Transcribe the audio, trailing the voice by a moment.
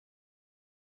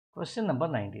Question number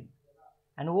 19.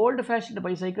 An old-fashioned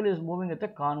bicycle is moving at a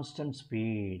constant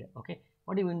speed. Okay,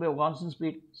 what do you mean by constant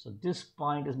speed? So this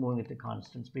point is moving at a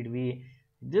constant speed v.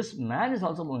 This man is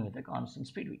also moving at a constant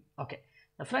speed v. Okay,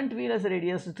 the front wheel has a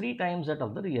radius 3 times that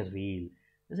of the rear wheel.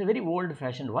 This is a very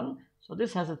old-fashioned one. So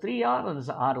this has a 3R and this is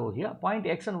a R over here. Point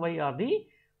X and Y are the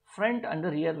front and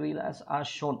the rear wheel as are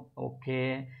shown.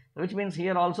 Okay, which means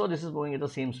here also this is moving at the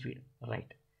same speed, right?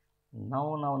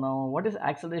 Now, what is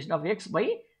acceleration of X by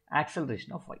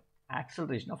acceleration of Y?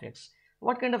 Acceleration of X.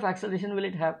 What kind of acceleration will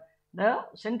it have? The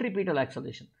centripetal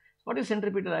acceleration. What is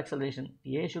centripetal acceleration?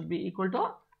 A should be equal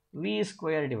to V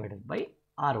square divided by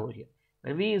R over here,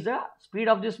 where V is the speed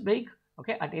of this bike,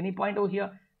 okay, at any point over here,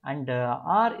 and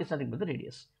R is nothing but the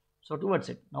radius. So towards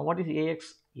it. Now what is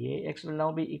AX? AX will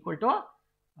now be equal to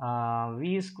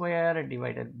V square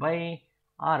divided by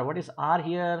R. What is R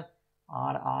here?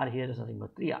 R here is nothing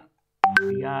but 3R.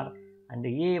 3R, and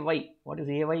AY. What is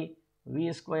AY?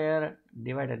 V square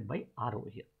divided by R over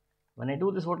here. When I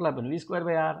do this, what will happen? V square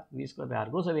by R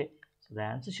goes away. So the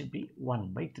answer should be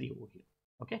 1 by 3 over here.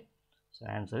 Okay. So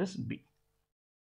answer is B.